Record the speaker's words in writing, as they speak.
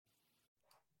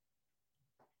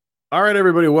All right,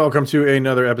 everybody, welcome to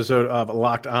another episode of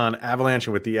Locked On Avalanche.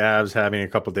 With the Avs having a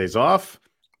couple days off,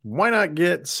 why not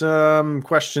get some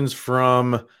questions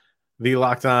from the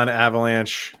Locked On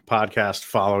Avalanche podcast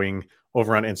following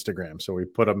over on Instagram? So we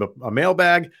put a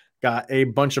mailbag, got a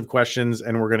bunch of questions,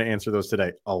 and we're going to answer those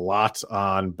today. A lot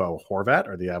on Bo Horvat.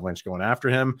 Are the Avalanche going after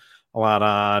him? A lot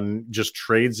on just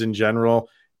trades in general,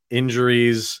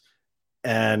 injuries,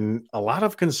 and a lot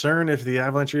of concern if the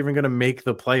Avalanche are even going to make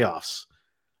the playoffs.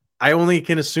 I only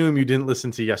can assume you didn't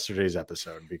listen to yesterday's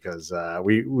episode because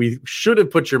we should have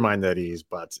put your mind at ease.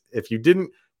 But if you didn't,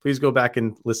 please go back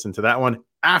and listen to that one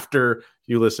after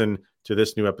you listen to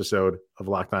this new episode of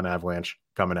Locked On Avalanche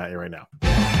coming at you right now.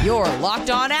 You're Locked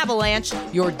On Avalanche,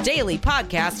 your daily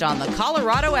podcast on the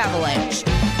Colorado Avalanche.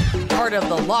 Part of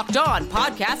the Locked On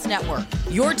Podcast Network,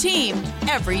 your team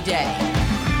every day.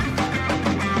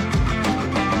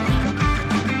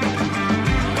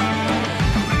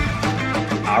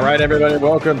 All right, everybody,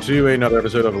 welcome to another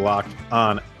episode of Locked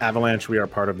On Avalanche. We are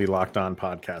part of the Locked On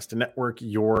Podcast Network,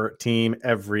 your team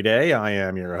every day. I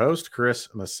am your host, Chris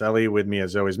Maselli. With me,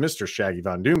 as always, Mr. Shaggy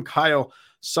Von Doom, Kyle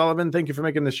Sullivan. Thank you for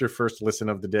making this your first listen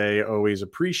of the day. Always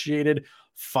appreciated.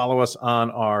 Follow us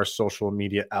on our social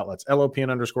media outlets,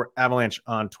 LOPN_Avalanche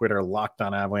on Twitter, Locked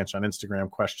On Avalanche on Instagram.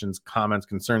 Questions, comments,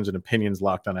 concerns, and opinions,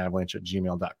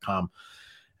 lockedonavalanche@gmail.com.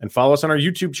 And follow us on our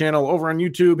YouTube channel over on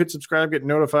YouTube. Hit subscribe, get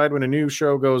notified when a new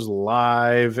show goes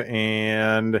live.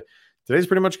 And today's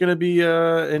pretty much going to be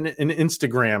an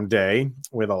Instagram day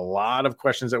with a lot of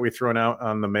questions that we've thrown out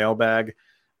on the mailbag.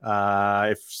 Like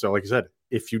I said,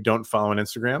 if you don't follow on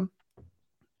Instagram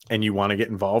and you want to get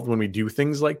involved when we do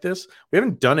things like this, we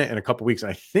haven't done it in a couple weeks.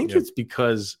 I think it's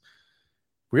because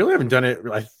we really haven't done it,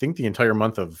 I think, the entire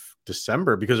month of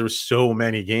December because there were so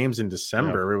many games in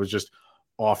December. Yeah. It was just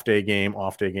off day game.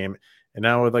 And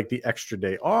now with like the extra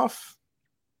day off,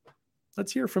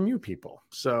 let's hear from you people.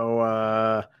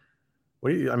 So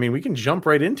we can jump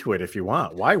right into it if you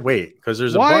want. Why wait? Because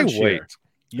there's a bunch here.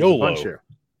 YOLO.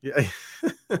 Yeah.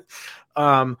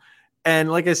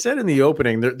 And like I said in the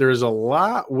opening, there's a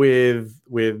lot with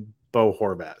Bo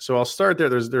Horvat. So I'll start there.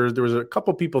 There was a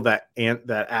couple people that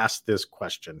asked this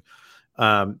question.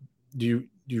 Do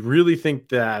you really think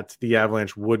that the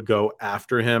Avalanche would go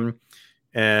after him?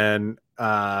 And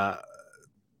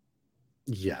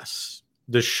yes,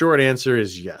 the short answer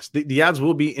is yes. The ads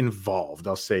will be involved.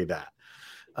 I'll say that.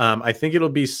 I think it'll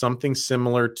be something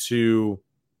similar to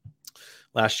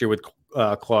last year with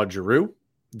Claude Giroux.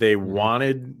 They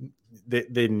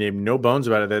named no bones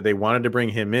about it, that they wanted to bring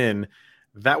him in.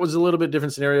 That was a little bit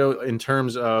different scenario in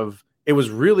terms of it was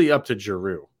really up to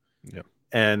Giroux. Yeah.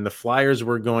 And the Flyers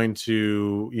were going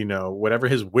to, whatever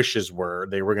his wishes were,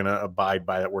 they were going to abide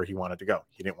by it where he wanted to go.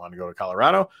 He didn't want to go to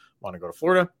Colorado, want to go to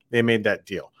Florida. They made that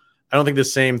deal. I don't think the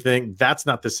same thing. That's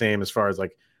not the same as far as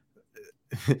like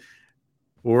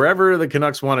wherever the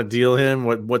Canucks want to deal him,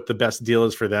 what the best deal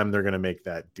is for them, they're going to make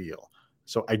that deal.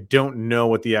 So I don't know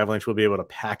what the Avalanche will be able to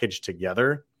package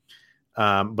together.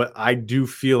 But I do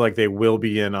feel like they will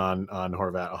be in on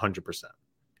Horvat 100%.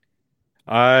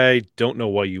 I don't know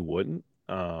why you wouldn't.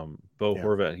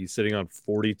 Horvat, he's sitting on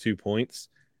 42 points.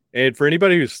 And for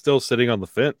anybody who's still sitting on the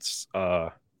fence,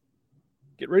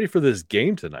 get ready for this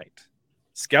game tonight.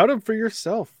 Scout him for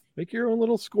yourself. Make your own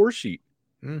little score sheet.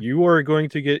 You are going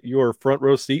to get your front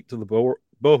row seat to the Bo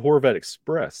Horvat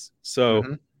Express.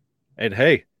 So, and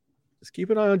hey, just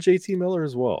keep an eye on JT Miller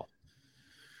as well.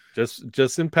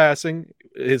 Just in passing,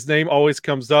 his name always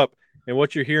comes up. And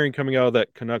what you're hearing coming out of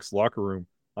that Canucks locker room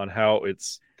on how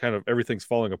it's kind of everything's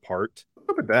falling apart.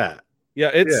 Look at that.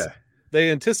 Yeah,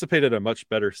 they anticipated a much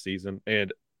better season,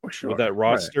 and with that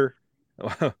roster,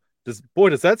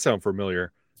 does that sound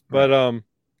familiar? Right. But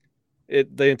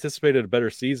they anticipated a better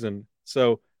season.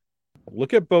 So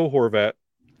look at Bo Horvat,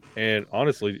 and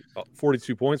honestly,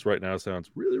 42 points right now sounds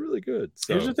really, really good.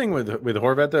 So here's the thing with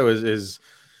Horvat though is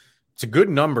it's a good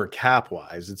number cap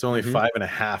wise. It's only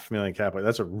 $5.5 million cap wise.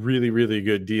 That's a really, really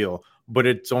good deal, but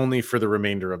it's only for the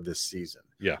remainder of this season.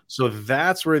 Yeah. So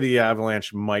that's where the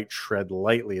Avalanche might tread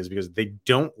lightly, is because they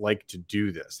don't like to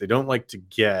do this. They don't like to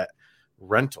get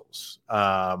rentals.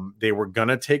 They were going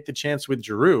to take the chance with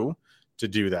Giroux to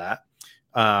do that.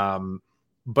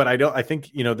 But I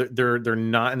think, they're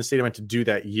not in the state of mind to do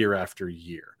that year after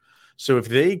year. So if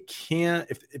they can't,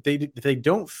 if they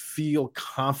don't feel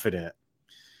confident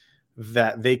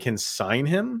that they can sign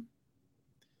him,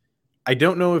 I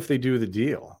don't know if they do the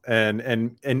deal.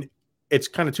 And it's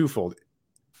kind of twofold.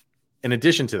 In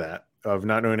addition to that, of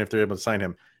not knowing if they're able to sign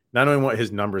him, not knowing what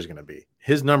his number is going to be.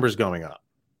 His number's going up.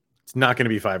 It's not going to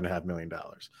be $5.5 million.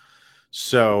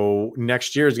 So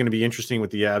next year is going to be interesting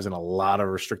with the Avs and a lot of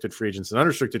restricted free agents and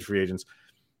unrestricted free agents.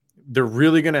 They're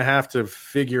really going to have to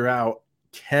figure out,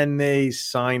 can they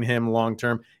sign him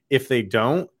long-term? If they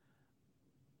don't,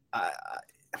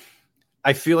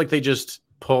 I feel like they just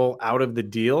pull out of the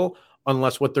deal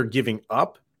unless what they're giving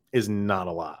up is not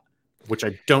a lot, which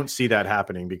I don't see that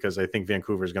happening because I think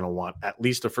Vancouver is going to want at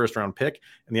least a first-round pick,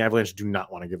 and the Avalanche do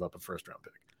not want to give up a first-round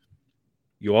pick.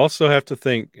 You also have to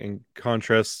think, in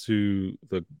contrast to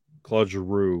the Claude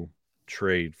Giroux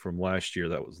trade from last year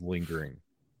that was lingering,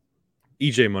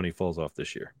 EJ money falls off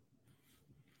this year.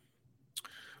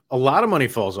 A lot of money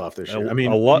falls off this year. I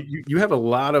mean, you have a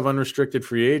lot of unrestricted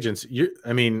free agents.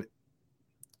 Let me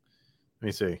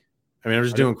see. I'm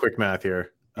just doing quick math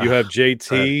here. You have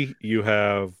JT, you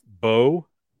have Bo,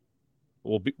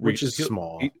 which is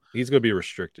small. He's going to be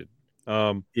restricted.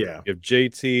 Yeah. You have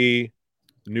JT,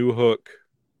 Newhook,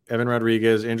 Evan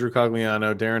Rodriguez, Andrew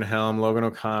Cogliano, Darren Helm, Logan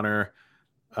O'Connor,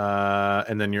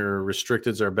 and then your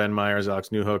restricteds are Ben Myers, Alex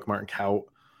Newhook, Martin Kaut,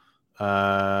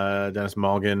 Dennis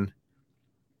Mulligan.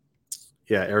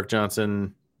 Yeah, Eric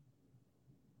Johnson.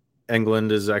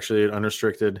 England is actually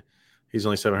unrestricted. He's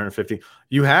only $750.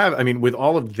 You have, with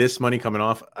all of this money coming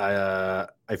off, I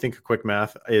think a quick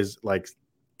math is like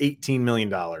 $18 million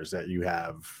that you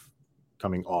have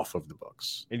coming off of the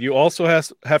books. And you also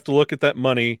have to look at that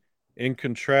money in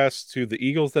contrast to the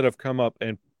Eagles that have come up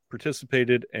and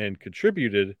participated and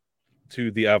contributed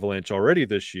to the Avalanche already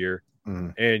this year.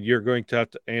 Mm-hmm. And you're going to have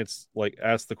to ask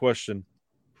the question,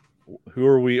 who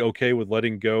are we okay with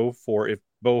letting go for if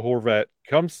Bo Horvat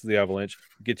comes to the Avalanche,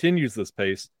 continues this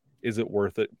pace? Is it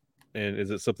worth it? And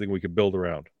is it something we could build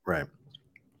around? Right.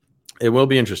 It will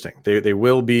be interesting. They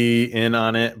will be in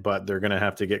on it, but they're going to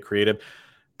have to get creative.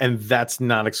 And that's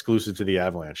not exclusive to the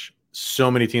Avalanche.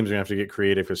 So many teams are going to have to get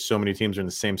creative because so many teams are in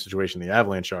the same situation the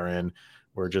Avalanche are in,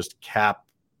 where just cap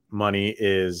money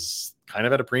is kind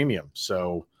of at a premium.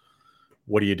 So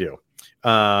what do you do?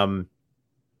 And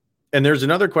there's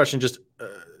another question. Just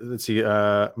let's see.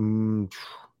 God,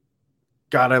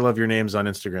 I love your names on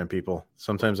Instagram, people.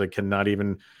 Sometimes I cannot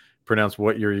even pronounce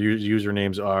what your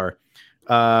usernames are.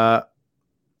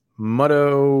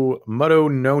 Mutto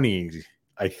Noni,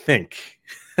 I think,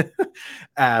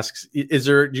 asks,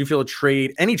 do you feel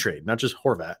any trade, not just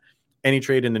Horvat, any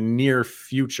trade in the near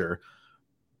future?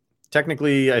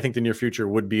 Technically, I think the near future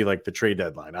would be like the trade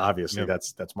deadline. Obviously,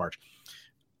 that's March.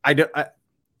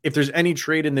 If there's any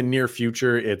trade in the near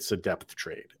future, it's a depth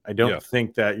trade. I don't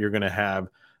think that you're going to have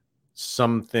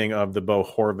something of the Bo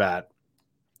Horvat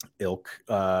ilk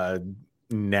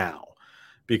now,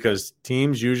 because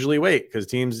teams usually wait, because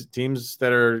teams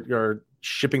that are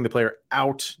shipping the player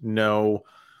out know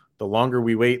the longer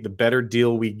we wait, the better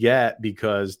deal we get,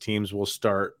 because teams will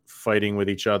start fighting with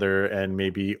each other and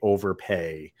maybe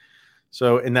overpay.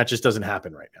 So, and that just doesn't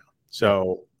happen right now.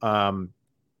 So,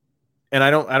 and I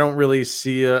don't really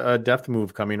see a depth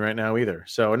move coming right now either.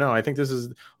 So no, I think this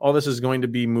is going to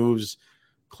be moves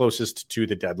closest to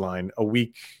the deadline, a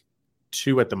week,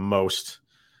 2 at the most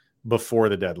before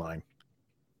the deadline.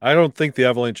 I don't think the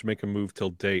Avalanche make a move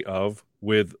till day of,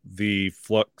 with the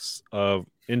flux of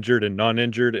injured and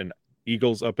non-injured and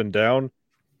Eagles up and down.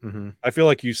 Mm-hmm. I feel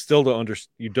like you still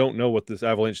don't know what this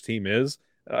Avalanche team is.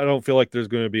 I don't feel like there's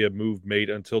going to be a move made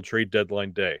until trade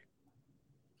deadline day.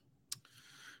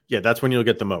 Yeah, that's when you'll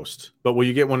get the most. But will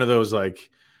you get one of those like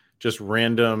just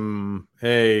random,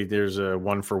 hey, there's a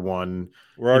 1-for-1?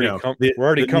 We're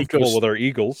already comfortable with our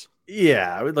Eagles.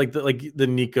 Yeah, I would like the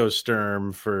Nico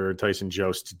Sturm for Tyson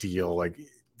Jost deal. Like,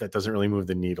 that doesn't really move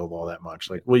the needle all that much.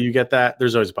 Like, will you get that?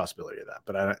 There's always a possibility of that.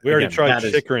 But we already tried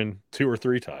Chychrun 2 or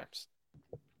 3 times.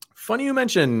 Funny you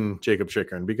mentioned Jacob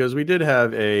Chychrun, because we did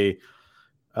have a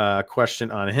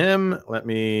question on him. Let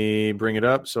me bring it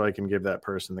up so I can give that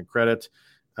person the credit.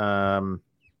 MH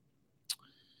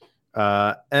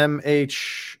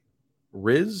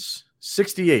Riz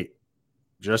 68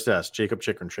 just asked Jacob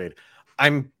Chychrun trade.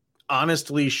 I'm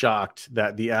honestly shocked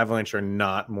that the Avalanche are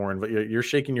not more involved. You're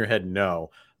shaking your head no.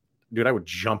 Dude, I would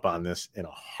jump on this in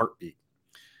a heartbeat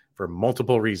for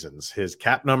multiple reasons. His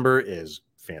cap number is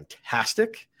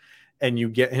fantastic, and you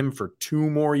get him for 2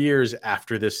 more years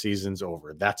after this season's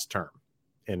over. That's term.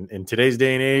 In today's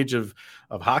day and age of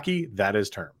hockey, that is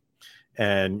term.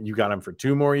 And you got him for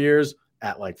 2 more years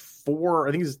at like 4.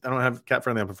 I think I don't have cap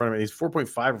friendly up in front of me. He's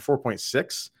 4.5 or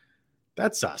 4.6.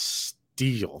 That's a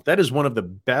steal. That is one of the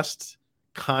best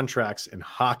contracts in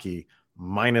hockey,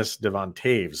 minus Devon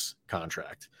Toews'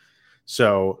 contract.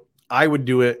 So I would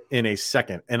do it in a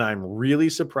second. And I'm really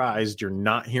surprised you're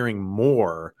not hearing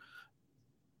more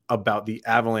about the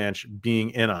Avalanche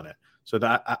being in on it. So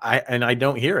that I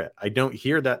don't hear it. I don't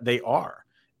hear that they are.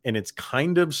 And it's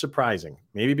kind of surprising.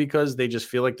 Maybe because they just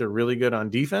feel like they're really good on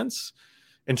defense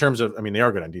in terms of, I mean, they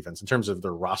are good on defense in terms of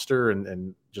their roster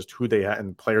and just who they have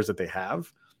and players that they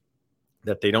have,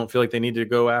 that they don't feel like they need to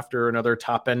go after another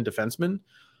top end defenseman.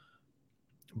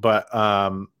 But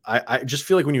I just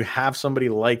feel like when you have somebody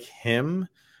like him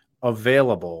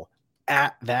available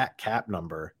at that cap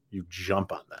number, you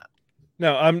jump on that.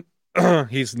 No,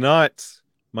 he's not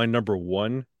my number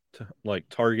one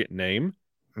target name.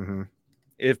 Mm-hmm.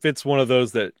 If it's one of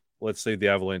those that, let's say the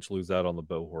Avalanche lose out on the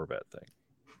Bo Horvat thing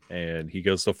and he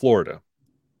goes to Florida,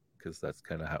 because that's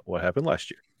kind of what happened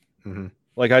last year. Mm-hmm.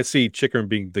 Like, I see Chychrun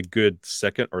being the good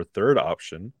second or third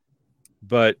option,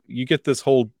 but you get this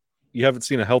whole, you haven't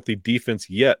seen a healthy defense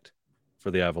yet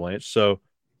for the Avalanche. So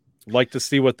I'd like to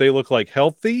see what they look like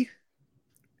healthy.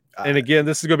 And again,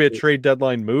 this is going to be a trade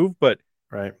deadline move, but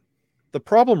right. The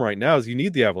problem right now is you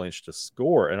need the Avalanche to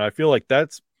score. And I feel like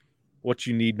that's what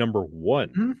you need, number one.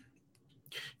 Mm-hmm.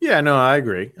 Yeah, no, I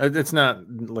agree. It's not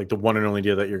like the one and only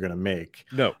deal that you're going to make.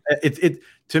 No, it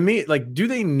to me, like, do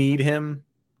they need him?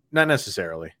 Not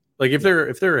necessarily. Like, if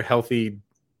they're a healthy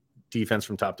defense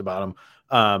from top to bottom,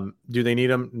 do they need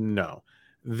him? No.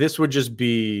 This would just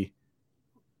be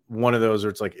one of those where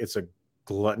it's like, it's a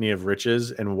gluttony of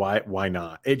riches, and why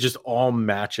not? It just all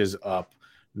matches up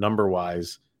number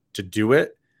wise to do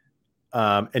it.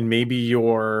 And maybe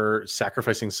you're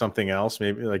sacrificing something else.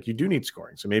 Maybe like you do need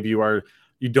scoring. So maybe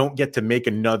you don't get to make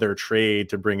another trade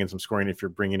to bring in some scoring if you're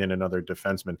bringing in another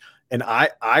defenseman. And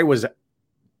I was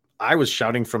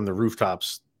shouting from the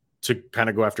rooftops to kind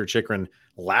of go after Chychrun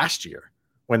last year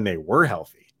when they were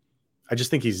healthy. I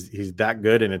just think he's that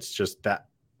good, and it's just that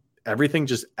everything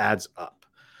just adds up.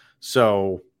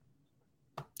 So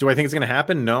do I think it's going to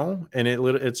happen? No. And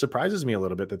it surprises me a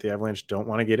little bit that the Avalanche don't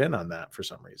want to get in on that for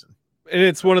some reason. And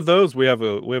it's one of those, we have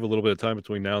a little bit of time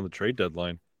between now and the trade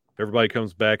deadline. Everybody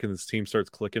comes back and this team starts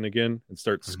clicking again and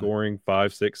starts scoring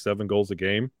 5, 6, 7 goals a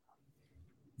game.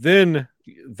 Then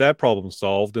that problem's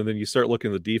solved. And then you start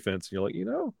looking at the defense and you're like,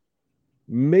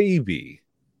 maybe.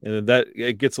 And then that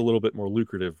it gets a little bit more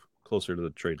lucrative closer to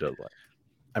the trade deadline.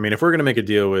 I mean, if we're going to make a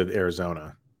deal with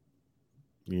Arizona,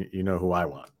 you know who I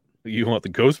want. You want the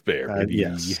Ghost Bear.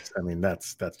 Yes. I mean, that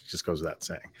just goes without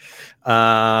saying.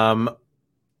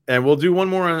 And we'll do one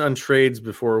more on trades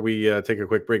before we take a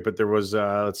quick break. But there was,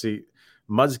 let's see,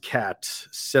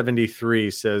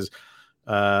 Muzzcat73 says,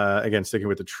 again, sticking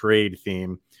with the trade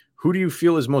theme, who do you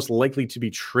feel is most likely to be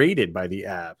traded by the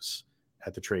Avs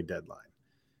at the trade deadline?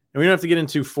 And we don't have to get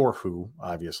into for who,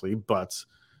 obviously, but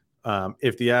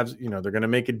if the Avs, they're going to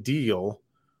make a deal,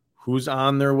 who's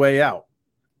on their way out?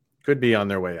 Could be on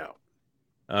their way out.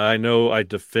 I know I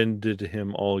defended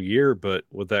him all year, but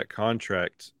with that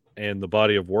contract and the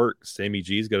body of work, Sammy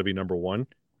G's got to be number one.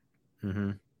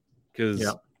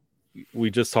 Because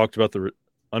we just talked about the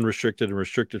unrestricted and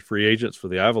restricted free agents for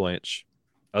the Avalanche.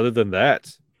 Other than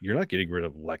that, you're not getting rid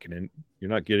of Lehkonen. You're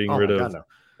not getting rid of. God, no.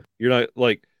 You're not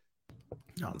like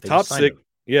top six.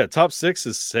 Yeah, top six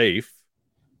is safe.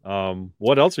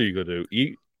 What else are you going to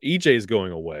do? EJ is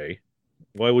going away.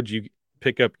 Why would you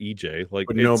pick up EJ? Like,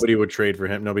 but nobody would trade for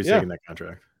him. Nobody's taking that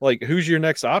contract. Like, who's your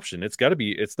next option? It's got to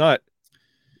be. It's not.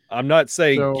 I'm not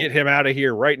saying get him out of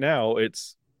here right now.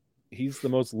 He's the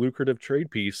most lucrative trade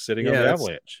piece sitting on the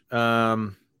Avalanche.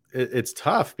 It's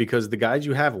tough because the guys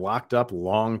you have locked up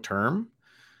long term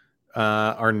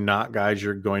are not guys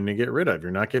you're going to get rid of.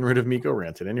 You're not getting rid of Mikko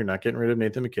Rantanen. You're not getting rid of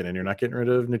Nathan McKinnon. You're not getting rid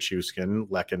of Nichushkin,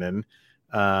 Lehkonen,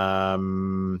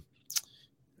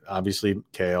 obviously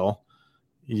Kale.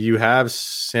 You have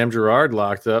Sam Girard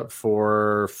locked up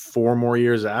for 4 more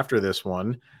years after this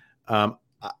one.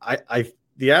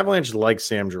 The Avalanche like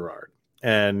Sam Girard,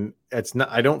 and it's not.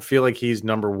 I don't feel like he's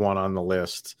number one on the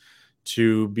list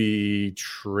to be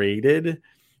traded.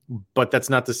 But that's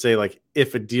not to say, like,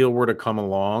 if a deal were to come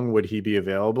along, would he be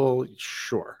available?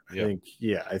 Sure.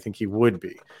 I think he would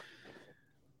be.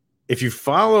 If you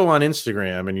follow on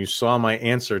Instagram and you saw my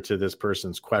answer to this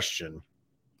person's question,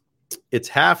 it's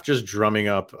half just drumming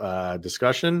up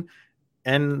discussion,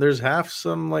 and there's half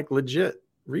some like legit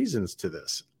reasons to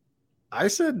this. I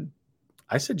said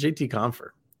JT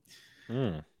Compher.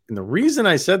 And the reason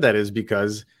I said that is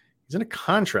because he's in a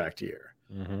contract year.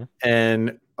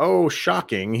 And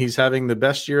shocking, he's having the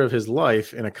best year of his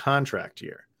life in a contract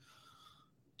year.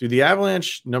 Do the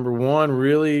Avalanche, number one,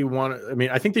 really want to? I mean,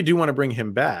 I think they do want to bring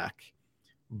him back,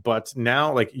 but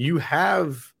now, like, you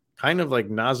have kind of like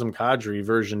Nazem Kadri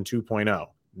version 2.0,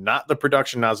 not the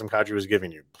production Nazem Kadri was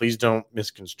giving you. Please don't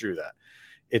misconstrue that.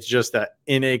 It's just that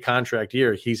in a contract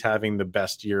year, he's having the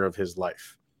best year of his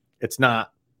life. It's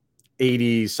not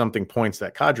 80 something points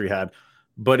that Kadri had,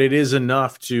 but it is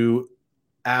enough to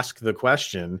ask the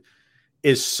question,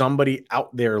 is somebody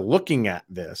out there looking at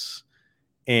this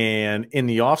and in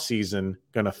the offseason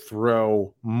going to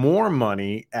throw more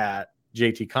money at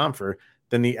JT Compher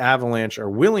than the Avalanche are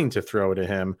willing to throw to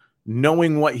him,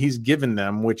 knowing what he's given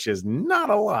them, which is not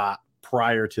a lot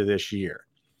prior to this year.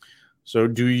 So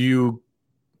do you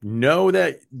know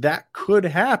that that could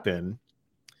happen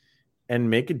and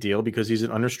make a deal because he's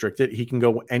an unrestricted? He can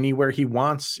go anywhere he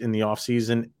wants in the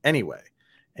offseason anyway.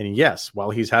 And yes, while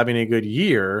he's having a good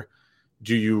year,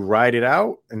 do you ride it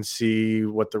out and see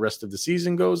what the rest of the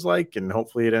season goes like? And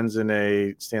hopefully it ends in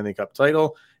a Stanley Cup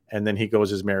title. And then he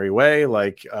goes his merry way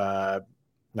like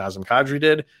Nazem Kadri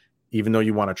did, even though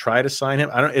you want to try to sign him.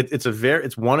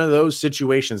 It's one of those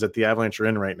situations that the Avalanche are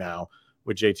in right now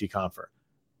with JT Compher.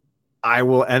 I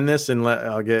will end this and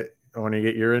I want to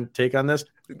get your take on this.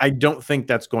 I don't think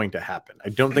that's going to happen. I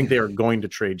don't think they are going to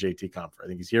trade JT Compher. I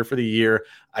think he's here for the year.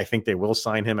 I think they will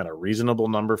sign him at a reasonable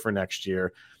number for next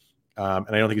year. And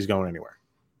I don't think he's going anywhere.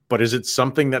 But is it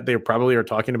something that they probably are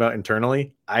talking about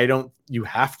internally? You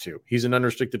have to. He's an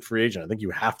unrestricted free agent. I think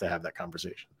you have to have that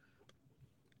conversation.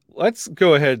 Let's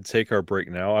go ahead and take our break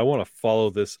now. I want to follow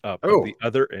this up at the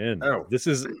other end. This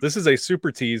is a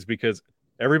super tease because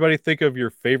everybody think of your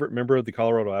favorite member of the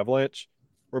Colorado Avalanche.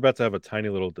 We're about to have a tiny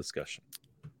little discussion.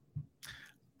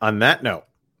 On that note,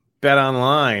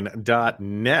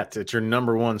 betonline.net. It's your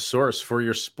number one source for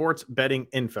your sports betting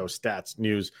info, stats,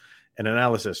 news, and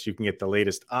analysis. You can get the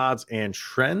latest odds and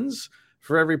trends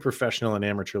for every professional and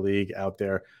amateur league out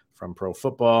there, from pro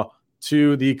football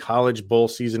to the college bowl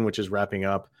season, which is wrapping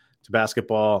up, to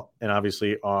basketball, and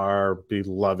obviously our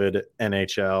beloved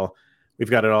NHL. We've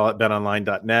got it all at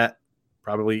betonline.net,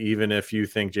 probably even if you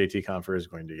think JT Compher is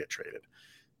going to get traded,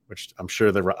 which I'm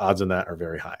sure the odds on that are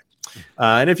very high.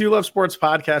 And if you love sports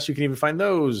podcasts, you can even find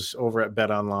those over at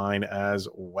BetOnline as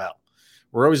well.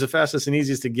 We're always the fastest and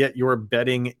easiest to get your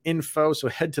betting info, so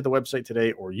head to the website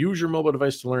today or use your mobile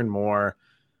device to learn more.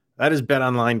 That is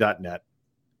betonline.net.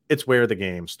 It's where the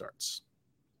game starts.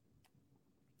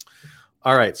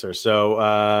 All right, sir.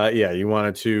 So, you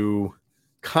wanted to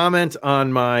comment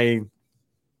on my,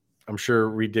 I'm sure,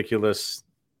 ridiculous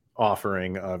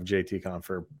offering of JT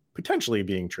Compher potentially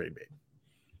being trade bait.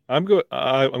 I'm going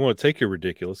to take your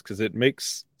ridiculous because it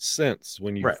makes sense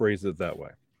when you phrase it that way.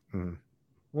 Mm-hmm.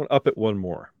 I want to up it one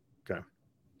more. Okay.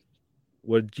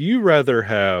 Would you rather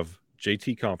have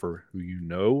JT Compher, who you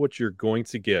know what you're going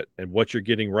to get, and what you're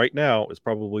getting right now is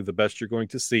probably the best you're going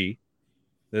to see,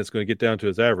 then it's going to get down to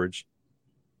his average,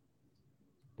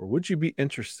 or would you be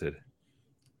interested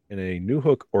in a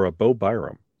Newhook or a Bo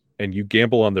Byram, and you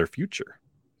gamble on their future?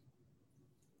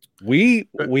 We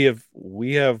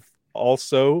have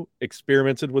also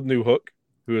experimented with Newhook,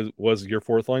 who was your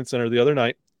fourth line center the other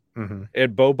night,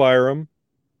 and Bo Byram,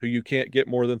 who you can't get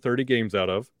more than 30 games out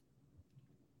of.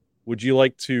 Would you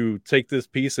like to take this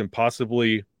piece and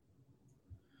possibly,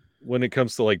 when it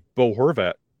comes to like Bo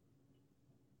Horvat,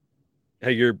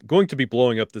 hey, you're going to be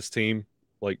blowing up this team.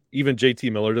 Like even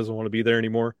JT Miller doesn't want to be there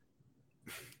anymore.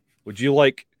 Would you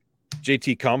like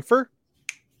JT Compher,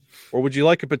 or would you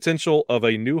like a potential of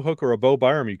a Newhook or a Bo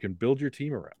Byram you can build your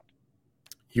team around?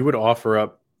 You would offer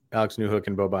up Alex Newhook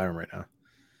and Bo Byram right now.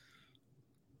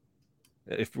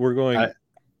 If we're going,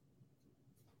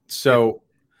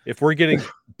 if we're getting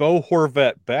Bo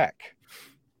Horvat back.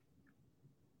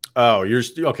 Oh, you're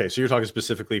okay. So you're talking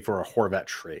specifically for a Horvat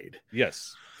trade.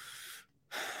 Yes.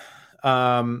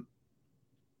 I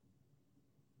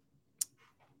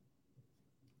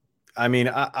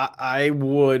mean, I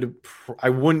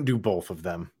wouldn't do both of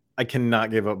them. I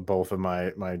cannot give up both of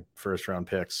my first round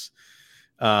picks.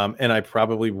 And I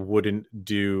probably wouldn't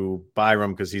do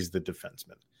Byram because he's the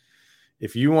defenseman.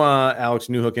 If you want Alex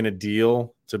Newhook in a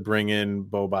deal to bring in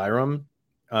Bo Byram,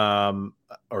 Bo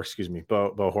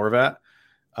Horvat,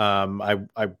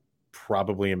 I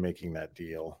probably am making that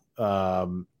deal. But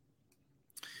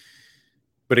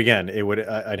again,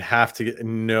 I'd have to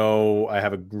know I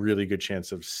have a really good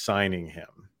chance of signing him.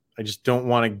 I just don't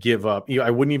want to give up. I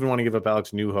wouldn't even want to give up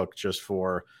Alex Newhook just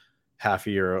for half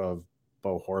a year of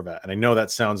Bo Horvat. And I know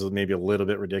that sounds maybe a little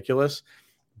bit ridiculous,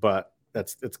 but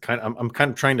it's kind of, I'm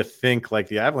kind of trying to think like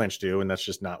the Avalanche do, and that's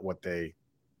just not what they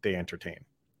entertain.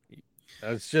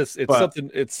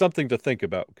 It's something to think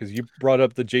about, because you brought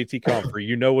up the JT Compher.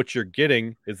 You know what you're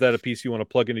getting. Is that a piece you want to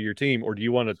plug into your team, or do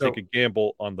you want to take a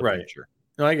gamble on the future?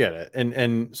 No, I get it.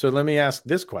 And so let me ask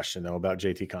this question though about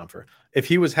JT Compher. If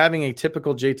he was having a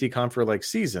typical JT Compher like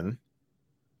season,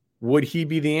 would he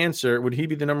be the answer? Would he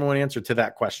be the number one answer to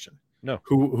that question? No.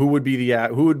 Who would be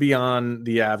on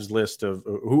the Avs list of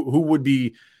who would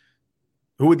be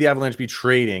who would the Avalanche be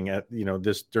trading at,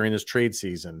 this during this trade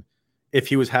season if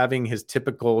he was having his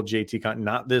typical JT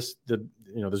not this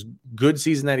good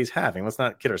season that he's having? Let's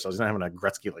not kid ourselves. He's not having a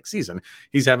Gretzky-like season.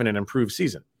 He's having an improved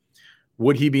season.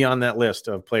 Would he be on that list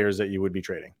of players that you would be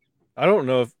trading? I don't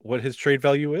know what his trade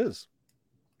value is.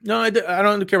 No, I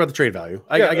don't care about the trade value.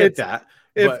 I get that.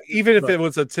 If it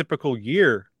was a typical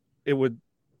year, it would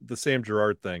the Sam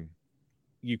Girard thing.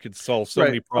 You could solve so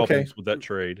many problems with that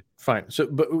trade. Fine. So,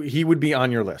 but he would be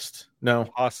on your list. No,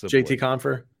 possibly. JT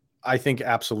Compher. I think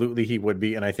absolutely he would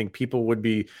be, and I think people would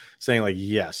be saying like,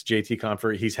 yes, JT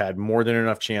Compher. He's had more than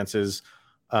enough chances.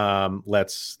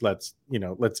 Let's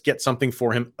get something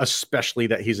for him, especially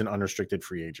that he's an unrestricted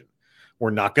free agent. We're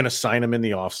not going to sign him in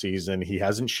the offseason. He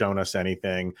hasn't shown us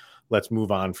anything. Let's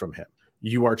move on from him.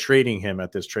 You are trading him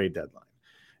at this trade deadline.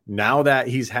 Now that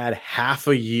he's had half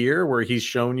a year where he's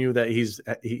shown you that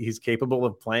he's capable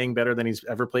of playing better than he's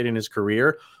ever played in his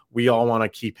career, we all want to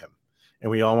keep him.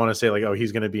 And we all want to say like, oh,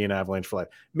 he's going to be an Avalanche for life.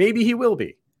 Maybe he will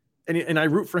be. And I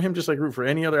root for him just like root for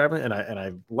any other Avalanche. And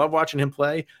I love watching him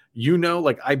play.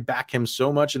 Like I back him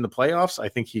so much in the playoffs. I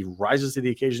think he rises to the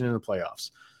occasion in the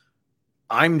playoffs.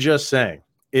 I'm just saying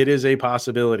it is a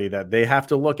possibility that they have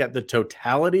to look at the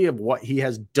totality of what he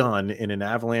has done in an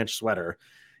Avalanche sweater.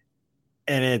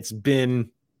 And it's been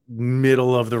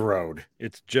middle of the road.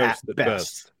 It's just at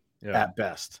best. Yeah. At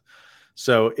best.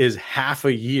 So is half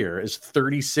a year, is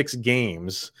 36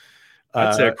 games.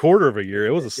 I'd say a quarter of a year.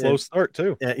 It was a slow start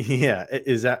too. Yeah.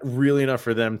 Is that really enough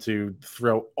for them to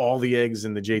throw all the eggs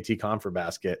in the JT Compher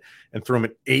basket and throw him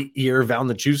an 8-year Val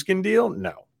Nichushkin deal?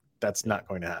 No, that's not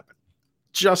going to happen.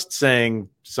 Just saying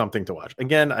something to watch.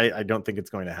 Again, I don't think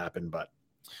it's going to happen, but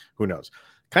who knows?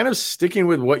 Kind of sticking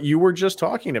with what you were just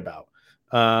talking about.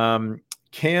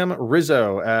 Cam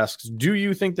Rizzo asks, do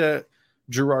you think that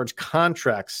Girard's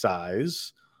contract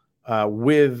size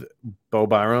with Bo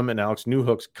Byram and Alex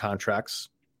Newhook's contracts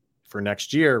for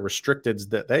next year, restricted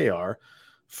that they are,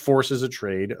 forces a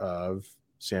trade of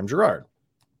Sam Girard?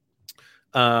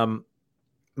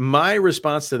 My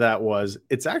response to that was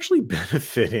it's actually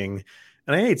benefiting,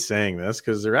 and I hate saying this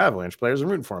because they're Avalanche players, I'm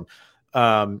rooting for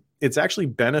them. It's actually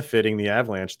benefiting the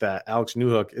Avalanche that Alex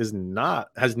Newhook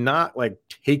has not like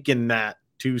taken that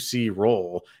 2C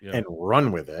role and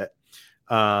run with it.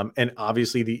 And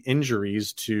obviously the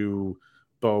injuries to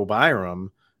Bo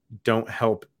Byram don't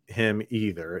help him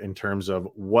either in terms of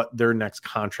what their next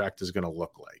contract is going to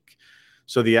look like.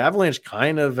 So the Avalanche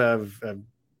kind of have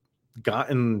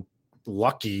gotten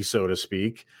lucky, so to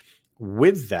speak,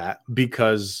 with that,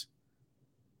 because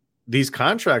these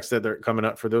contracts that they're coming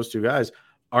up for those two guys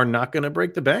are not going to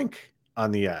break the bank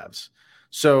on the Avs.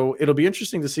 So it'll be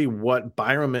interesting to see what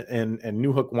Byram and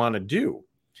Newhook want to do.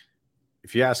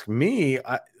 If you ask me,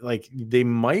 they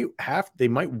might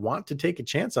want to take a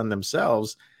chance on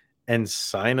themselves and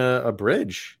sign a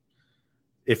bridge.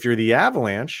 If you're the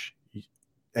Avalanche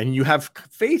and you have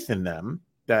faith in them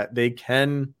that they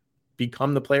can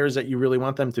become the players that you really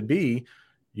want them to be,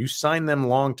 you sign them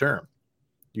long-term.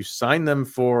 You sign them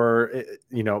for,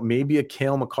 maybe a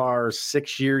Cale Makar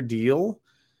 6-year deal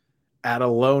at a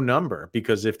low number,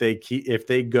 because if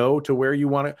they go to where you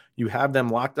want to, you have them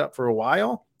locked up for a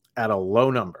while at a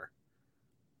low number.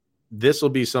 This will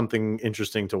be something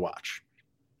interesting to watch.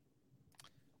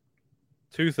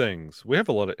 Two things. We have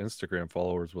a lot of Instagram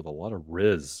followers with a lot of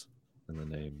Riz in the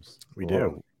names. We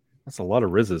do. That's a lot of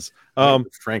Rizzes.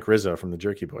 Frank Rizzo from the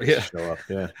Jerky Boys show up.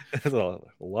 Yeah. There's a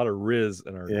lot of Riz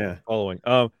in our following.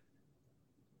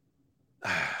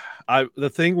 The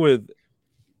thing with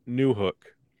Newhook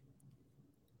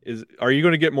is, are you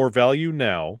going to get more value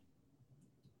now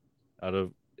out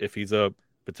of, if he's a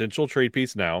potential trade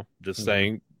piece now, just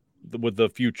saying with the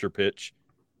future pitch,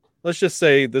 let's just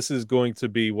say this is going to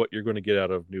be what you're going to get out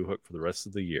of Newhook for the rest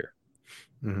of the year.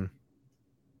 Mm-hmm.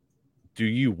 Do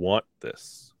you want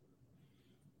this?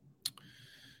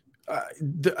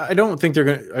 I don't think they're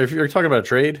going to, if you're talking about a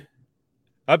trade.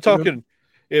 I'm talking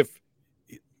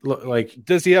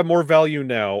does he have more value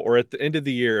now, or at the end of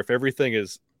the year, if everything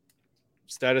is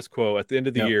status quo at the end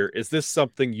of the year, is this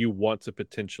something you want to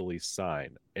potentially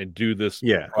sign and do this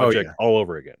project all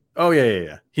over again? Oh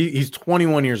yeah. He's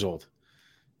 21 years old.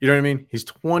 You know what I mean? He's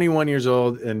 21 years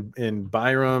old, and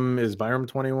Byram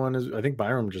 21? I think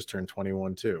Byram just turned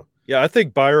 21 too. Yeah, I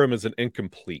think Byram is an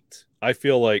incomplete. I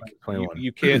feel like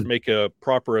you can't make a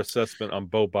proper assessment on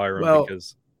Bo Byram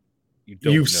because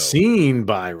you've seen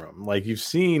Byram. Like, you've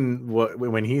seen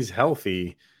when he's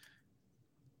healthy,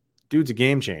 dude's a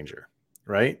game changer,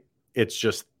 right? It's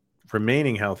just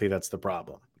remaining healthy that's the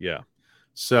problem. Yeah.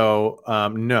 So,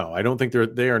 no, I don't think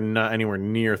they are not anywhere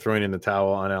near throwing in the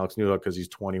towel on Alex Newhook because he's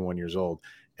 21 years old.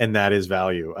 and that is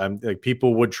value. Like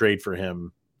people would trade for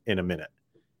him in a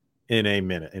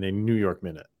New York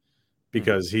minute,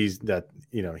 because he's a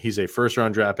first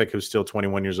round draft pick who's still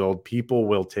 21 years old. People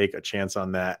will take a chance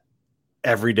on that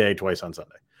every day, twice on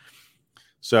Sunday.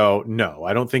 So no,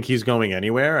 I don't think he's going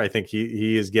anywhere. I think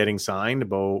he is getting signed.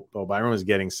 Bo Byram is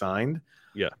getting signed.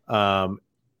 Yeah.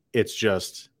 It's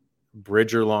just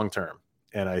Bridger long term.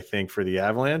 And I think for the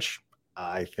Avalanche,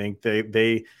 I think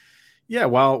they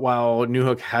while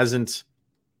Newhook hasn't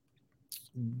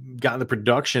gotten the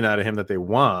production out of him that they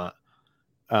want,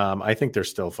 I think they're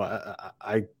still fine.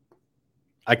 I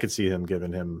could see them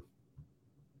giving him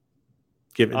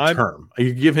term.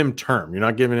 You give him term. You're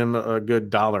not giving him a good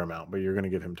dollar amount, but you're going to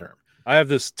give him term. I have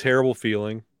this terrible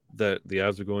feeling that the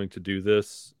Avs are going to do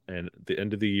this, and at the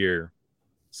end of the year,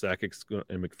 Sakic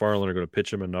and McFarland are going to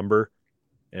pitch him a number,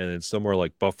 and then somewhere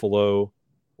like Buffalo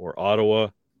or Ottawa,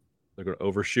 they're going to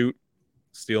overshoot,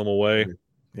 steal him away,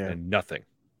 and nothing.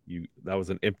 That was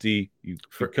an empty. You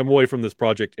come away from this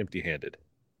project empty-handed.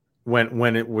 What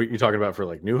you're talking about for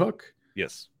like Newhook?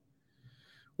 Yes.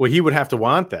 Well, he would have to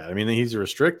want that. I mean, he's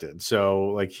restricted, so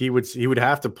like he would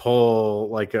have to pull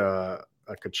like a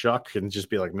Kachuk and just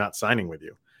be like not signing with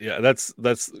you. Yeah, that's.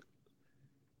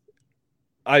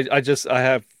 I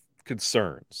have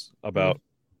concerns about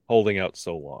holding out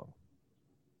so long.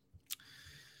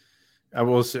 I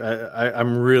will say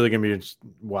I'm really going to be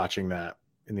watching that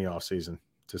in the off season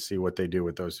to see what they do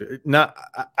with those.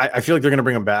 I feel like they're going to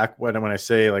bring them back. When I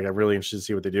say like I'm really interested to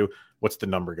see what they do, what's the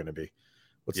number going to be?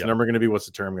 What's the number going to be? What's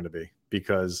the term going to be?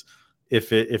 Because if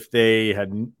they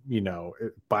had,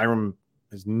 Byram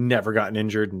has never gotten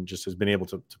injured and just has been able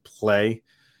to play,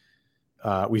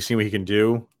 we've seen what he can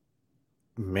do.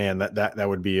 Man, that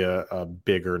would be a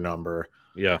bigger number.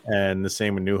 Yeah. And the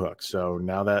same with Newhook. So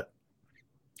now that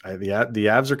the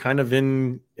Avs are kind of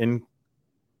in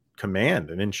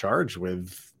command and in charge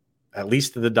with at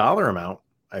least the dollar amount,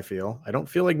 I don't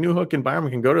feel like Newhook and Byram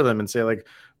can go to them and say like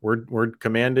we're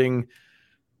commanding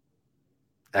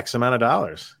X amount of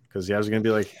dollars, because the Avs are going to be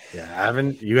like,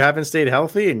 you haven't stayed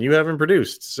healthy and you haven't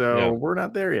produced, so we're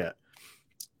not there yet.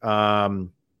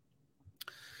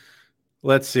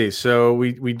 Let's see. So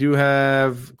we do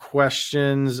have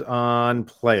questions on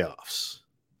playoffs.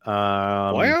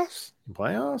 Playoffs.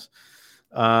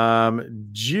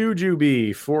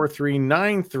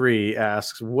 Jujube4393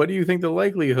 asks, what do you think the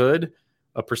likelihood,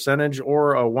 a percentage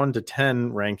or a 1 to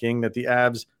 10 ranking, that the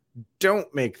Avs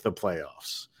don't make the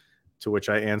playoffs? To which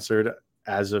I answered,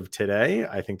 as of today,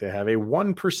 I think they have a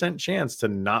 1% chance to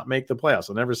not make the playoffs.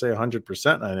 I'll never say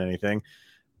 100% on anything,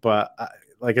 but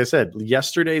like I said,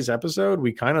 yesterday's episode,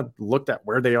 we kind of looked at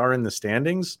where they are in the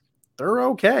standings. They're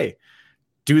okay.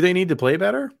 Do they need to play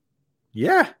better?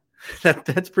 Yeah,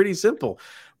 that's pretty simple.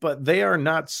 But they are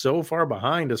not so far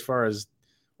behind as far as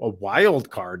a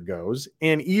wild card goes.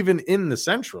 And even in the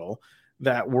Central,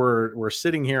 that we're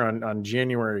sitting here on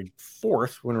January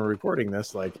 4th when we're recording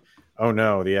this, like, oh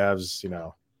no, the Avs,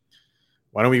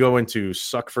 why don't we go into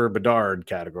suck for Bedard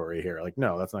category here? Like,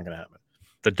 no, that's not going to happen.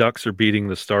 The Ducks are beating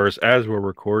the Stars as we're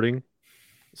recording.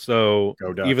 So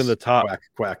even the top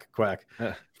quack.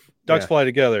 Ducks fly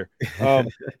together.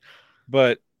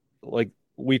 But like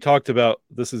we talked about,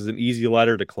 this is an easy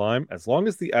ladder to climb. As long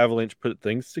as the Avalanche put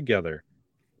things together,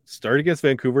 start against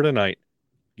Vancouver tonight,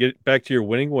 get back to your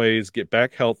winning ways, get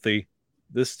back healthy,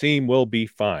 this team will be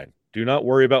fine. Do not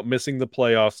worry about missing the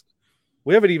playoffs.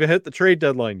 We haven't even hit the trade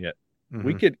deadline yet. Mm-hmm.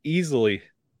 We could easily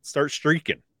start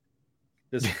streaking.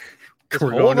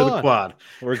 We're going to the quad.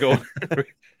 We're going.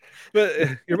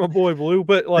 But you're my boy, Blue.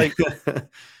 But like,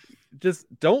 just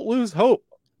don't lose hope.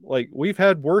 Like, we've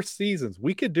had worse seasons.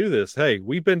 We could do this. Hey,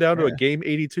 we've been down to a game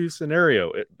 82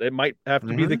 scenario. It might have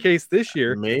to be the case this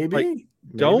year. Maybe.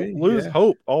 Don't lose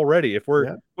hope already. What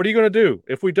are you going to do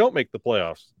if we don't make the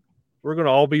playoffs? We're going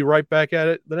to all be right back at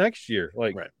it the next year.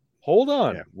 Like, hold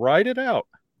on, ride it out.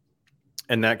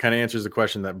 And that kind of answers the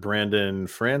question that Brandon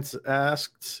France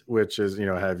asked, which is,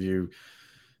 have you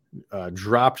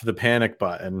dropped the panic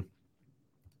button?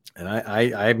 And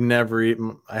I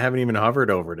haven't even hovered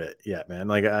over it yet, man.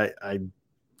 Like I'm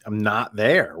not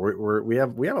there. We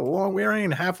have a long, we aren't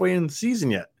even halfway in the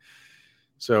season yet.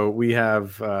 So we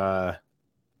have a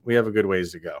good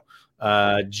ways to go.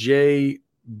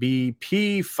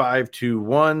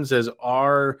 JBP521 says,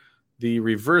 are the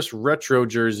reverse retro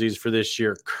jerseys for this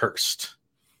year cursed?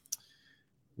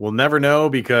 We'll never know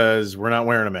because we're not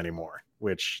wearing them anymore,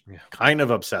 which kind of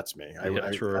upsets me. I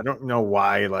don't know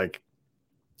why, like,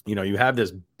 you have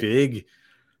this big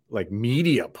like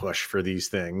media push for these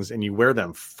things and you wear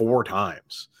them 4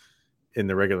 times in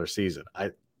the regular season.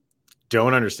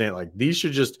 don't understand. Like these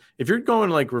should just, if you're going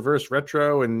like reverse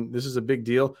retro and this is a big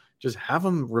deal, just have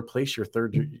them replace your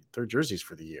third jerseys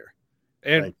for the year.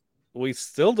 And like, we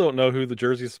still don't know who the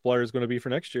jersey supplier is going to be for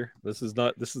next year. This is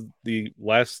the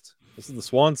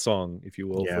swan song, if you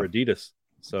will, for Adidas.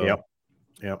 So yep.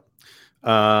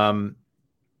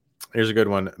 Here's a good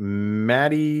one.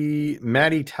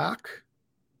 Maddie Talk.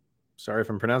 Sorry if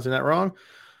I'm pronouncing that wrong.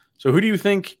 So who do you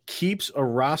think keeps a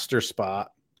roster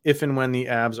spot if and when the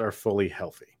Avs are fully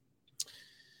healthy?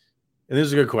 And this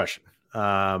is a good question.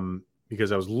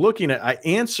 Because I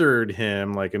answered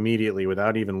him like immediately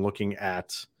without even looking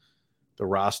at the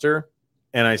roster.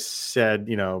 And I said,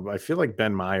 I feel like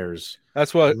Ben Myers.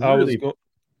 That's what really I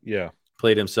was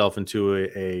played himself into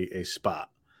a spot.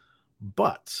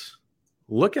 But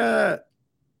look at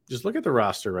the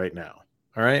roster right now.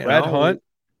 All right. Brad Hunt.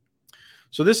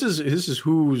 So this is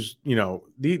who's,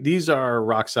 these are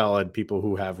rock solid people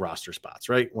who have roster spots,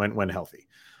 right? When healthy.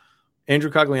 Andrew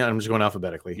Cogliano, I'm just going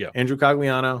alphabetically. Yeah. Andrew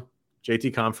Cogliano,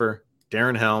 JT Compher,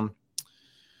 Darren Helm,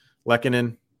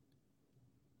 Lehkonen,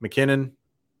 McKinnon,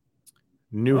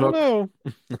 Newhook.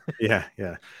 yeah.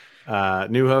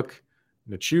 Newhook,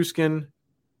 Nichushkin,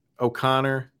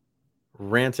 O'Connor,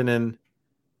 Rantanen,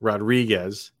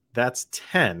 Rodriguez. That's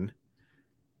 10.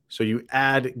 So you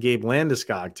add Gabe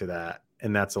Landeskog to that,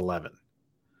 and that's 11.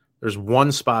 There's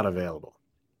one spot available.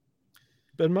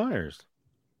 Ben Myers.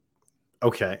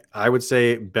 Okay. I would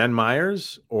say Ben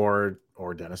Myers or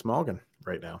Dennis Mulligan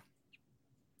right now.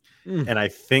 And I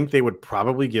think they would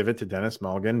probably give it to Dennis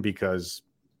Mulligan because,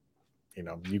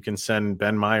 you can send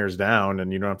Ben Myers down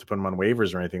and you don't have to put him on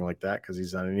waivers or anything like that because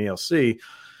he's on an ELC.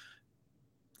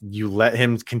 You let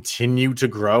him continue to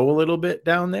grow a little bit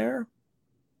down there.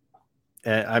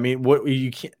 I mean, what you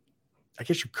can't, I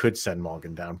guess you could send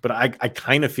Mulligan down, but I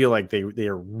kind of feel like they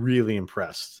are really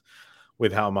impressed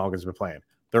with how Mulligan's been playing.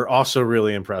 They're also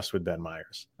really impressed with Ben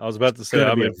Myers. I was about to say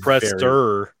I'm impressed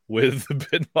with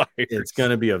Ben Myers. It's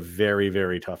going to be a very,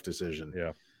 very tough decision.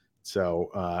 Yeah. So,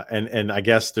 and I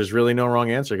guess there's really no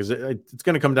wrong answer because it's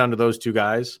going to come down to those two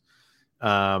guys.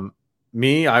 I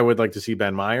would like to see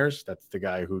Ben Myers. That's the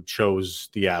guy who chose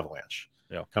the Avalanche.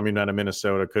 Yeah. Coming out of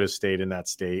Minnesota, could have stayed in that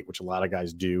state, which a lot of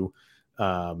guys do.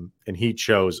 And he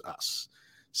chose us.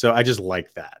 So I just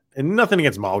like that. And nothing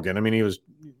against Mulligan. I mean, he was,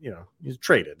 he's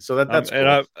traded. So that's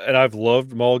cool. And I've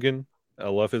loved Mulligan. I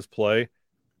love his play.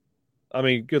 I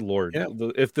mean, good Lord. Yeah.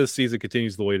 If this season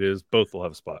continues the way it is, both will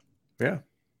have a spot. Yeah.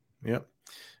 Yep.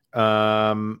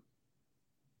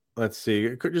 Let's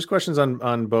see. Just questions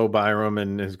on Bo Byram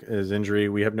and his injury.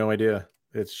 We have no idea.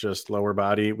 It's just lower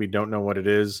body. We don't know what it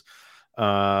is.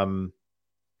 But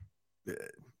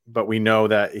we know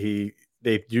that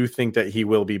they do think that he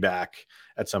will be back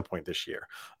at some point this year.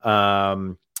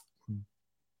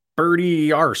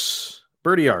 Birdie Arse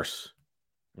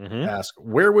ask,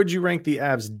 where would you rank the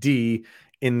Avs D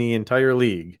in the entire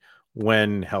league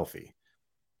when healthy?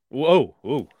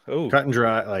 Whoa. Cut and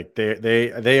dry. Like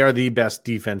they are the best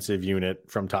defensive unit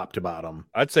from top to bottom.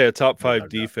 I'd say a top 5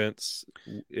 defense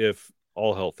if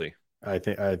all healthy. I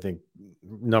think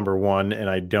number one, and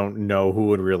I don't know who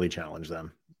would really challenge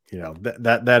them.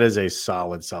 That is a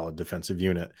solid defensive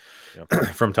unit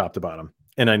from top to bottom.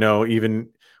 And I know even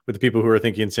with the people who are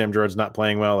thinking Sam Girard's not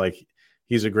playing well, like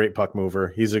he's a great puck mover.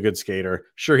 He's a good skater.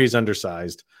 Sure, he's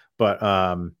undersized, but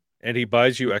and he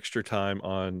buys you extra time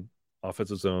on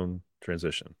offensive zone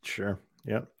transition. Sure.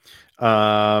 Yep.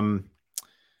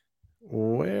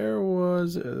 Where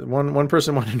was one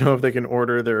person wanted to know if they can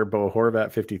order their Bo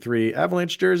Horvat 53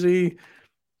 Avalanche jersey.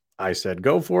 I said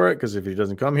go for it because if he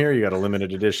doesn't come here, you got a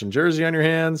limited edition jersey on your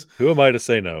hands. Who am I to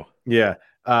say no? Yeah.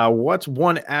 What's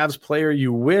one Avs player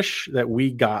you wish that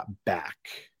we got back?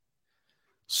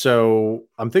 So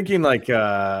I'm thinking like,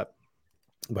 for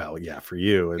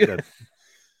you.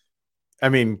 I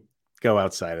mean, go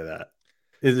outside of that.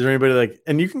 Is there anybody like,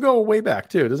 and you can go way back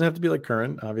too. It doesn't have to be like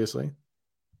current, obviously.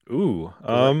 Ooh.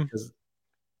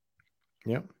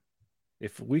 Yep.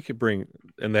 If we could bring,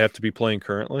 and they have to be playing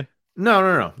currently.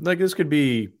 No. Like this could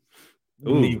be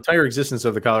the entire existence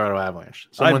of the Colorado Avalanche.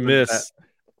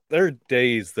 There are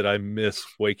days that I miss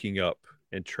waking up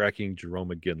and tracking Jerome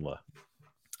McGinley.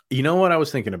 You know what? I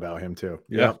was thinking about him too.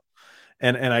 Yeah.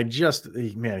 And I just,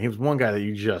 man, he was one guy that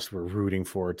you just were rooting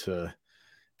for to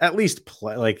at least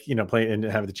play, play and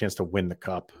have the chance to win the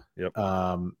cup. Yep.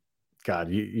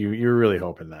 God, you're really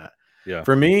hoping that. Yeah.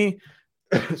 For me,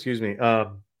 excuse me.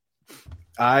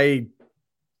 I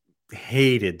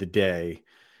hated the day,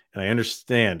 and I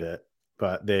understand it,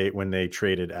 but when they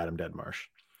traded Adam Deadmarsh.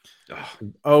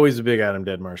 Always a big Adam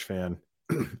Deadmarsh fan.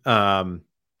 He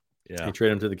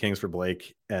traded him to the Kings for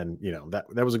Blake, and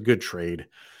that was a good trade.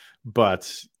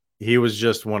 but he was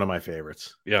just one of my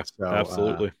favorites. Yeah, so,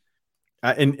 absolutely.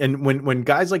 And when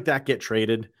guys like that get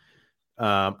traded,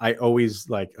 I always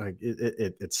like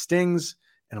it stings,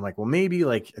 and I'm like, well, maybe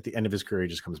like at the end of his career he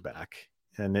just comes back,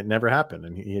 and it never happened,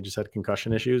 and he just had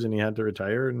concussion issues, and he had to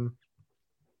retire. And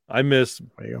I miss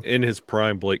in his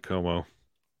prime Blake Como.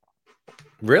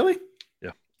 Really?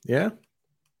 Yeah.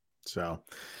 So,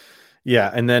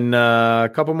 yeah, and then a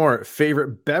couple more.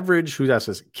 Favorite beverage? Who's asked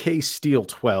this? K Steel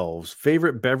 12s.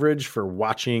 Favorite beverage for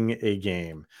watching a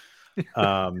game.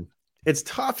 It's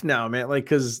tough now, man. Like,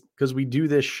 because we do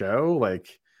this show,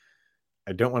 like,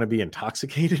 I don't want to be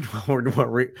intoxicated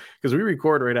because we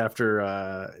record right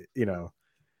after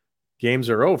games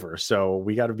are over, so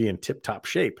we got to be in tip-top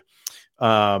shape.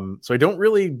 So I don't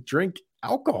really drink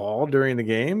alcohol during the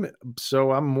game,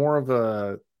 so I'm more of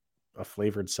a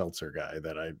flavored seltzer guy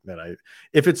that I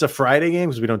if it's a Friday game,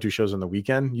 because we don't do shows on the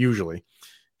weekend usually.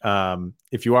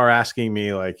 If you are asking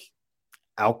me like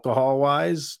alcohol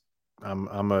wise,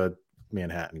 I'm a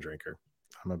Manhattan drinker.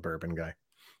 I'm a bourbon guy.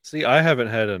 See, I haven't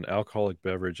had an alcoholic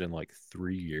beverage in like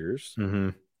 3 years. Mm-hmm.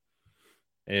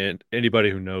 And anybody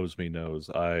who knows me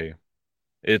knows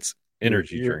it's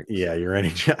energy drink. Yeah, your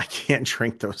energy. I can't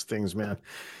drink those things, man.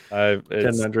 I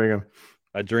cannot drink them.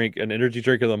 I drink an energy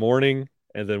drink in the morning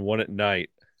and then one at night,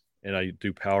 and I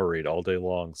do Powerade all day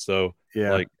long. So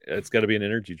yeah, like it's got to be an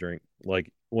energy drink,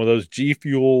 like one of those G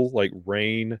Fuel, like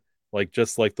Rain, like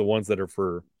just like the ones that are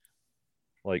for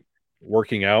like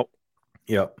working out.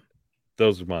 Yep,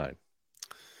 those are mine.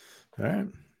 All right,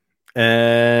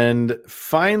 and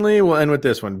finally we'll end with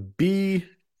this one. B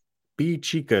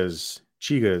Chicas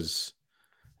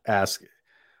ask,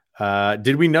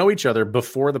 did we know each other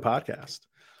before the podcast?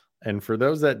 And for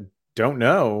those that don't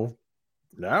know,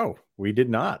 no, we did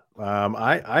not.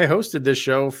 I hosted this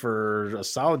show for a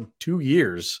solid 2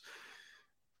 years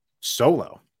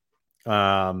solo.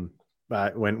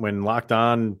 But when Locked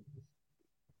On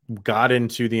got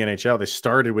into the NHL, they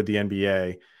started with the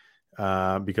NBA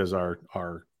because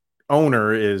our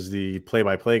owner is the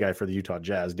play-by-play guy for the Utah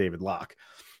Jazz, David Locke.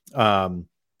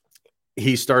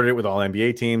 He started it with all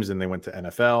NBA teams, and they went to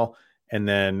NFL. And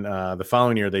then the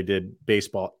following year, they did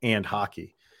baseball and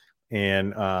hockey.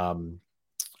 And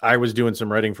I was doing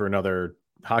some writing for another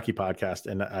hockey podcast,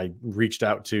 and I reached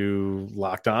out to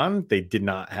Locked On. They did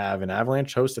not have an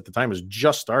Avalanche host at the time. It was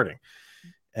just starting.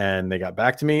 And they got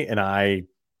back to me, and I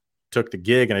took the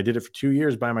gig, and I did it for 2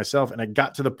 years by myself. And I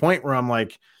got to the point where I'm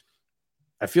like,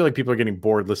 I feel like people are getting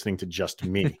bored listening to just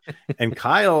me. And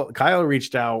Kyle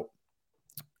reached out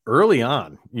early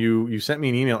on. You sent me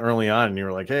an email early on, and you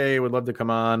were like, hey, would love to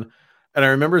come on. And I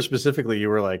remember specifically, you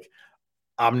were like,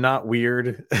 I'm not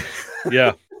weird.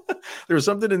 Yeah. There was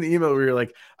something in the email where you're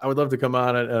like, I would love to come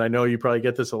on, and I know you probably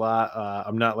get this a lot.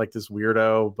 I'm not like this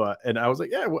weirdo, and I was like,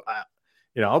 yeah, well,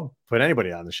 I'll put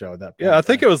anybody on the show at that point. Yeah, I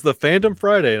think it was the Fandom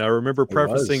Friday, and I remember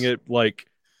prefacing it like,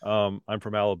 I'm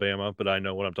from Alabama, but I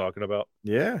know what I'm talking about.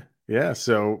 Yeah.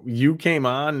 So you came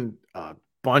on a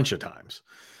bunch of times.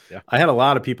 Yeah, I had a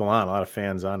lot of people on, a lot of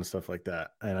fans on and stuff like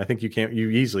that. And I think you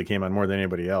easily came on more than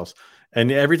anybody else.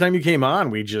 And every time you came on,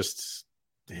 we just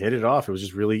hit it off. It was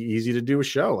just really easy to do a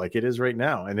show like it is right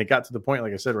now. And it got to the point,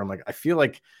 like I said, where I'm like, I feel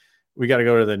like we got to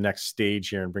go to the next stage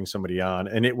here and bring somebody on.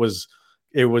 And it was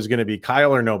going to be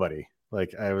Kyle or nobody.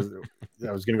 Like I was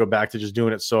going to go back to just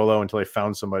doing it solo until I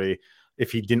found somebody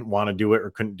if he didn't want to do it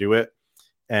or couldn't do it.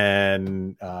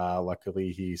 And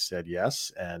luckily he said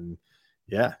yes. And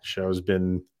yeah, show's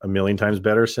been a million times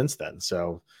better since then.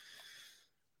 So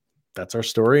that's our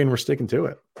story, and we're sticking to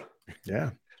it.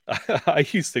 Yeah. I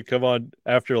used to come on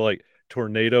after like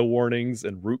tornado warnings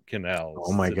and root canals.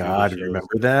 Oh my God.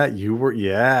 Remember that? You were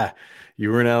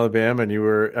in Alabama, and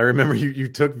I remember you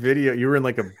took video. You were in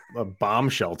like a bomb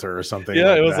shelter or something. Yeah,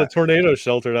 like it was that. a tornado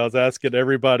shelter. And I was asking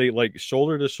everybody, like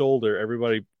shoulder to shoulder,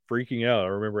 everybody freaking out. I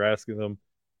remember asking them,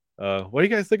 what do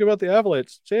you guys think about the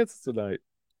Avalanche chances tonight?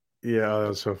 Yeah, that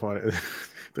was so funny.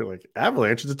 They're like,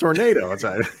 Avalanche, it's a tornado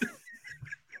outside.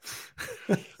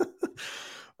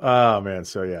 Oh man,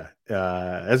 so yeah,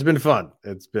 it's been fun.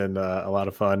 It's been a lot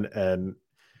of fun, and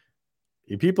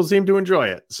people seem to enjoy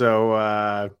it.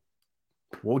 So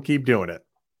we'll keep doing it.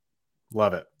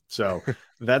 Love it. So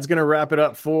that's gonna wrap it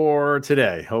up for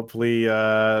today. Hopefully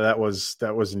that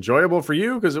was enjoyable for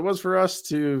you, because it was for us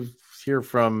to hear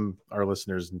from our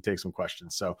listeners and take some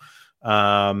questions. So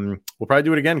we'll probably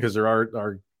do it again, because there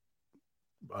are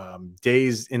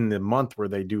days in the month where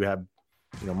they do have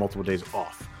multiple days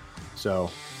off.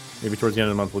 So maybe towards the end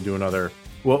of the month we'll do another.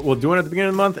 We'll do one at the beginning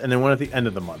of the month, and then one at the end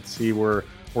of the month. See where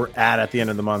we're at the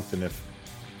end of the month, and if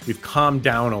we've calmed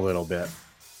down a little bit,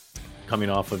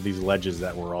 coming off of these ledges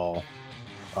that we're all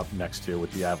up next to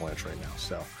with the Avalanche right now.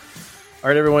 So, all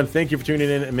right, everyone, thank you for tuning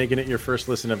in and making it your first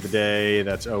listen of the day.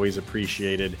 That's always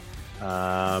appreciated.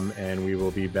 And we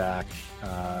will be back.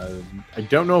 I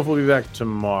don't know if we'll be back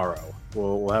tomorrow.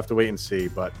 We'll have to wait and see,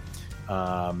 but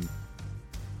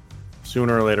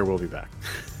sooner or later we'll be back.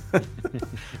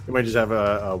 We might just have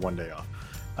a 1 day off.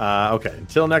 Okay,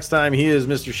 until next time, he is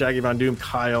Mr. Shaggy Von Doom,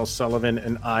 Kyle Sullivan,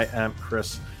 and I am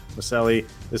Chris Maselli.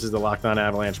 This is the Locked On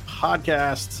Avalanche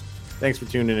podcast. Thanks for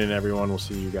tuning in, everyone. We'll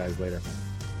see you guys later.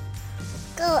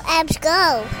 Go, Abs,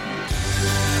 go!